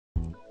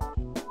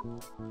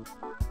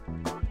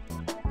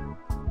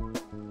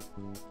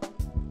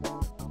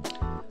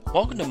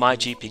Welcome to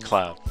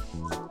myGPcloud.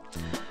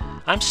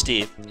 I'm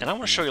Steve, and I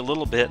want to show you a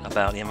little bit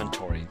about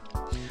inventory.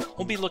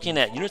 We'll be looking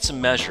at units of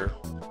measure,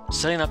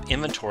 setting up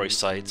inventory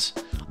sites,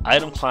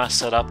 item class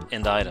setup,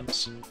 and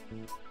items.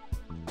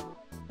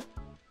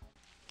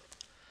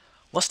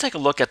 Let's take a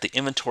look at the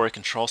inventory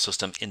control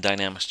system in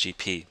Dynamics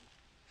GP.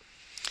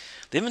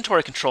 The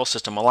inventory control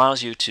system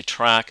allows you to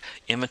track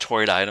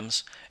inventoried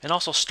items and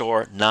also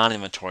store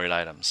non-inventoried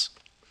items.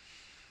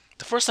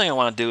 The first thing I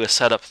want to do is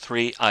set up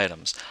three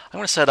items. I'm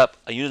going to set up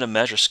a unit of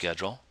measure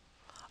schedule,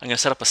 I'm going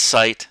to set up a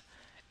site,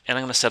 and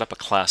I'm going to set up a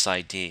class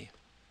ID.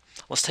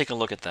 Let's take a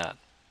look at that.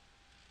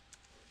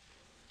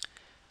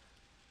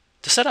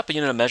 To set up a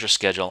unit of measure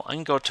schedule, I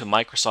can go to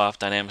Microsoft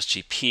Dynamics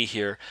GP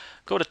here,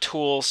 go to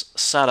Tools,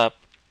 Setup,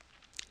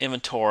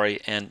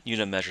 Inventory, and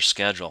Unit of Measure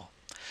Schedule.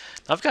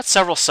 Now I've got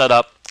several set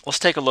up. Let's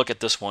take a look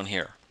at this one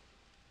here.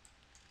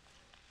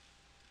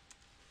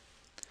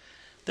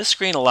 This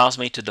screen allows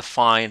me to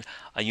define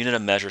a unit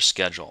of measure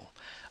schedule.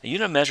 A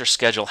unit of measure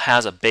schedule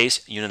has a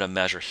base unit of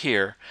measure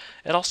here.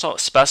 It also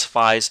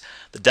specifies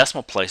the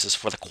decimal places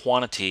for the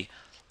quantity.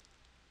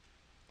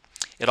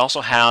 It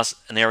also has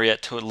an area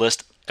to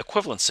list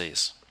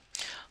equivalencies.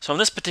 So in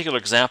this particular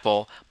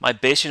example, my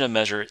base unit of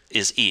measure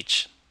is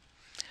each.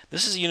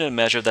 This is a unit of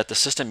measure that the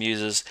system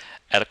uses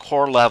at a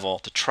core level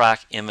to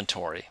track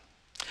inventory.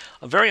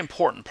 A very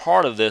important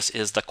part of this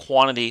is the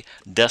quantity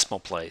decimal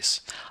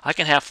place. I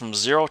can have from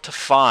 0 to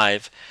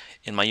 5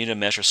 in my unit of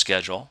measure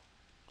schedule.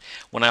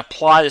 When I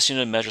apply this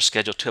unit of measure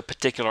schedule to a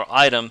particular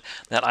item,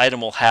 that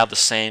item will have the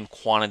same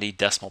quantity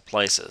decimal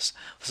places.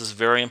 This is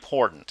very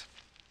important.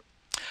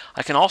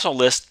 I can also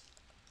list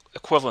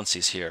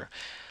equivalencies here.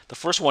 The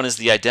first one is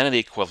the identity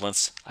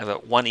equivalence. I've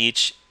got 1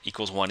 each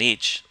equals 1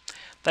 each.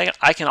 Then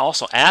I can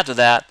also add to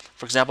that,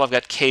 for example, I've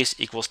got case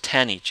equals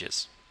 10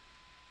 eaches.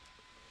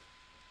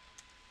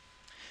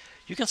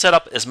 You can set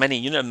up as many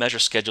unit of measure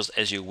schedules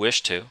as you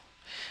wish to.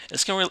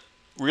 This can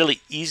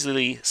really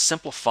easily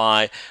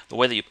simplify the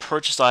way that you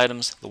purchase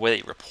items, the way that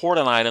you report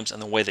on items,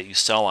 and the way that you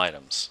sell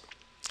items.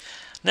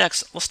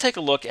 Next, let's take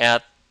a look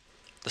at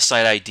the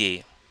site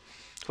ID.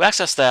 To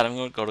access that, I'm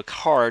going to go to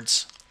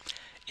Cards,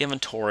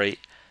 Inventory,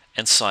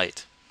 and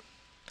Site.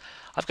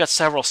 I've got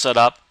several set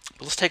up,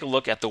 but let's take a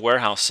look at the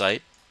warehouse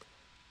site.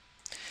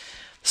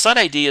 Site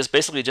ID is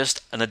basically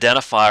just an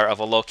identifier of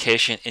a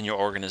location in your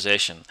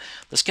organization.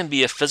 This can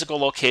be a physical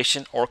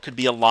location or it could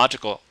be a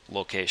logical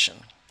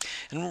location.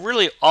 And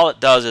really all it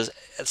does is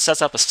it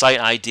sets up a site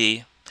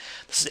ID.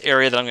 This is the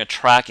area that I'm going to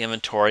track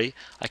inventory.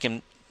 I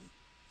can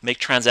make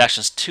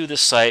transactions to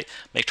this site,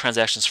 make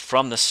transactions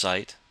from this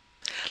site.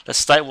 The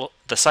site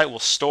will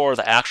store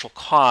the actual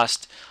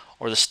cost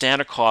or the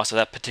standard cost of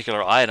that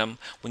particular item.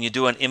 When you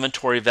do an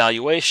inventory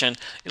evaluation,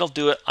 it'll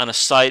do it on a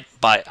site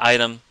by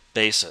item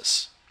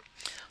basis.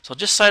 So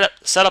just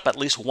set up at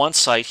least one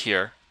site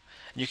here,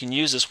 and you can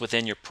use this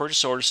within your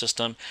purchase order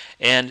system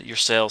and your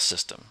sales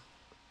system.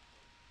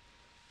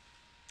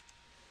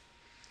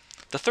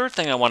 The third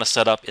thing I want to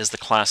set up is the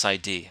class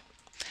ID.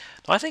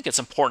 Now I think it's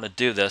important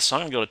to do this, so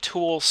I'm going to go to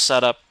Tools,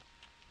 Setup,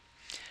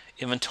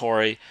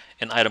 Inventory,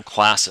 and Item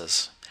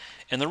Classes.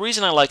 And the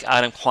reason I like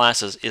item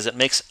classes is it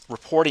makes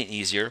reporting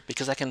easier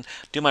because I can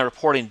do my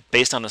reporting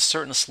based on a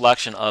certain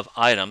selection of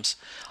items.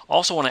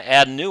 Also, when I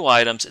add new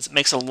items, it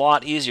makes it a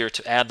lot easier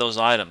to add those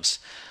items.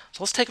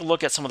 So let's take a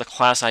look at some of the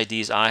class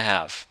IDs I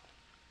have.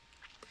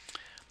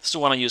 This is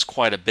one I use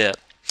quite a bit.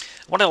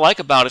 What I like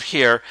about it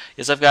here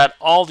is I've got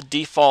all the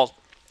default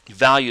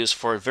values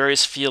for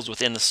various fields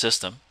within the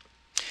system.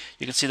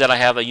 You can see that I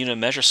have a unit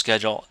measure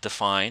schedule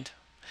defined.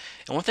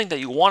 And one thing that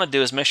you want to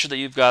do is make sure that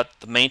you've got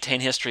the maintain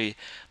history.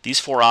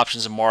 These four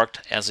options are marked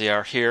as they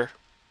are here.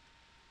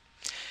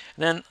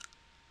 And then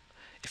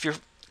if you're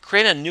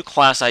creating a new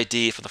class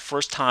ID for the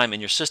first time in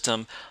your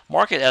system,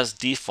 mark it as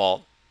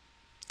default.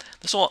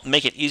 This will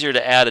make it easier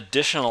to add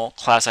additional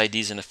class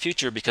IDs in the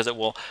future because it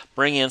will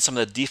bring in some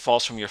of the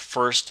defaults from your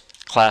first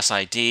class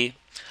ID.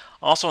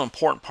 Also, an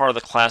important part of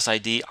the class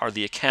ID are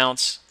the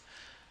accounts.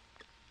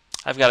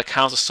 I've got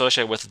accounts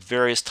associated with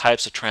various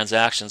types of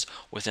transactions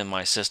within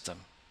my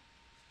system.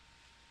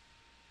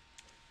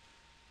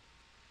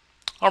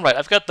 Alright,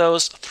 I've got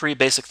those three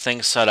basic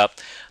things set up.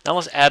 Now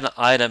let's add an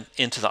item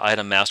into the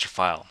item master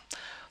file.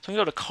 So I'm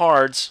going to go to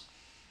Cards,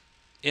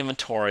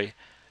 Inventory,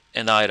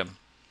 and Item.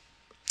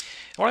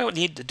 And what I would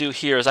need to do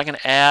here is I can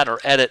add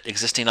or edit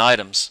existing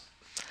items.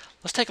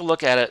 Let's take a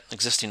look at an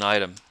existing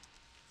item.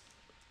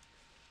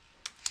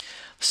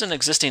 This is an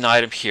existing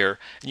item here,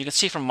 and you can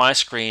see from my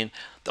screen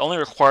the only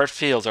required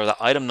fields are the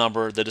item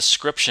number, the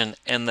description,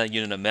 and the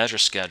unit of measure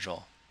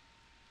schedule.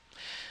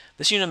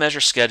 This unit of measure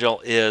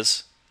schedule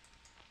is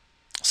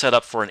set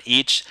up for an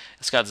each.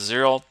 It's got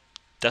 0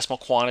 decimal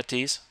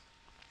quantities,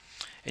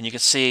 and you can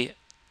see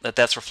that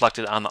that's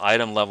reflected on the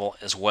item level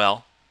as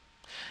well.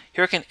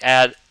 Here I can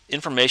add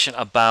information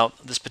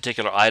about this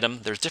particular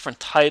item. There's different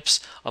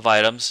types of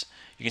items.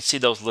 You can see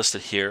those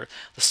listed here.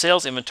 The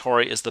sales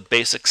inventory is the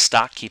basic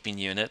stock keeping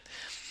unit.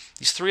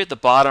 These three at the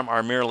bottom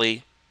are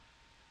merely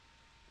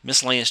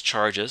miscellaneous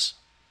charges.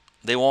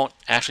 They won't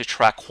actually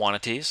track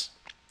quantities.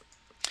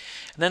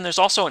 And then there's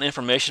also an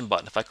information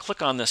button. If I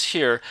click on this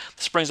here,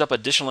 this brings up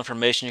additional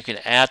information you can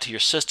add to your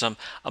system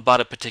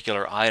about a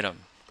particular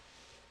item.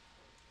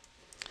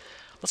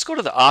 Let's go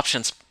to the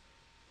options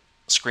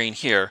screen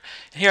here.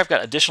 And here I've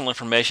got additional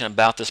information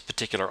about this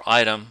particular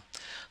item.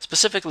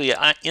 Specifically,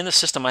 in the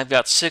system, I've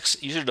got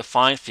 6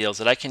 user-defined fields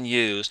that I can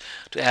use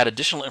to add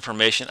additional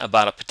information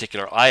about a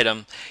particular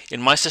item.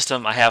 In my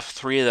system, I have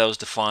 3 of those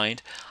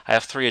defined. I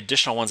have 3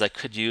 additional ones I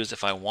could use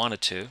if I wanted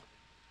to.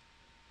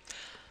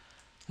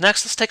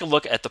 Next, let's take a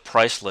look at the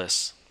price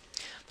list.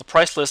 The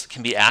price list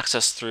can be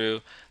accessed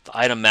through the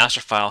item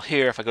master file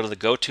here. If I go to the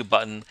Go To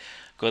button,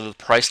 go to the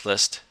price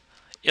list,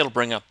 it'll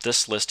bring up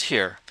this list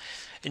here.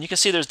 And you can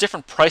see there's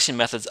different pricing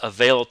methods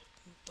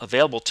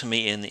available to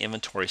me in the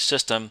inventory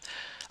system.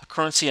 A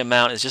currency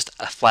amount is just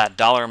a flat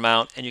dollar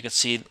amount, and you can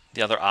see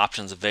the other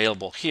options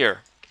available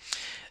here.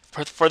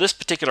 For this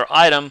particular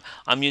item,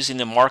 I'm using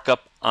the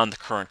markup on the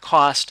current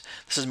cost.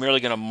 This is merely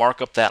going to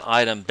mark up that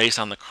item based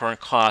on the current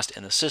cost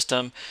in the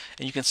system,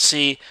 and you can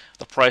see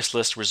the price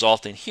list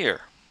resulting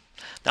here.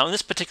 Now in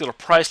this particular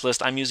price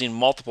list, I'm using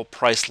multiple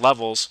price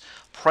levels.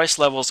 Price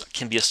levels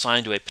can be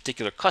assigned to a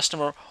particular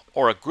customer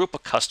or a group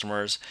of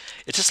customers.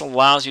 It just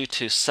allows you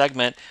to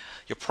segment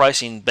your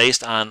pricing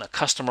based on a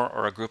customer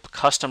or a group of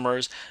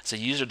customers. It's a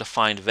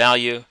user-defined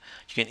value.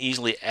 You can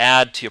easily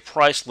add to your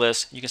price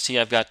list. You can see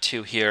I've got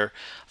 2 here.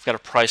 I've got a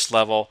price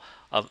level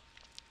of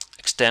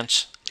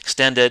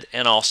extended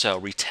and also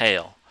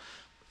retail.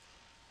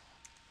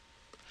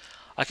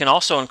 I can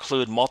also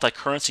include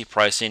multi-currency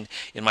pricing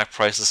in my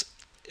price list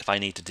if I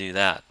need to do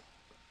that.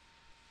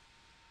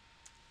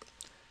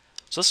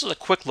 So this is a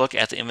quick look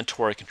at the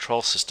inventory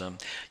control system.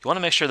 You want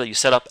to make sure that you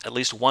set up at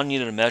least 1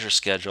 unit of measure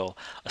schedule,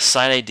 a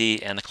site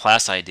ID, and a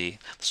class ID.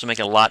 This will make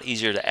it a lot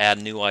easier to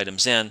add new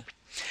items in.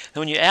 And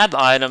when you add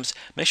the items,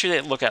 make sure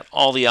that you look at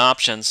all the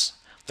options.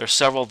 There are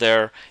several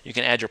there. You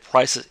can add your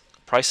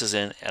prices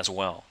in as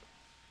well.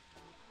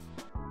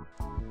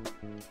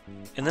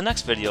 In the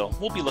next video,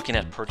 we'll be looking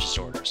at purchase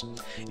orders.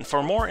 And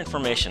for more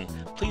information,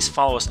 please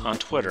follow us on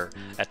Twitter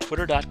at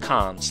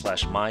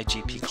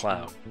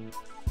twitter.com/myGPcloud.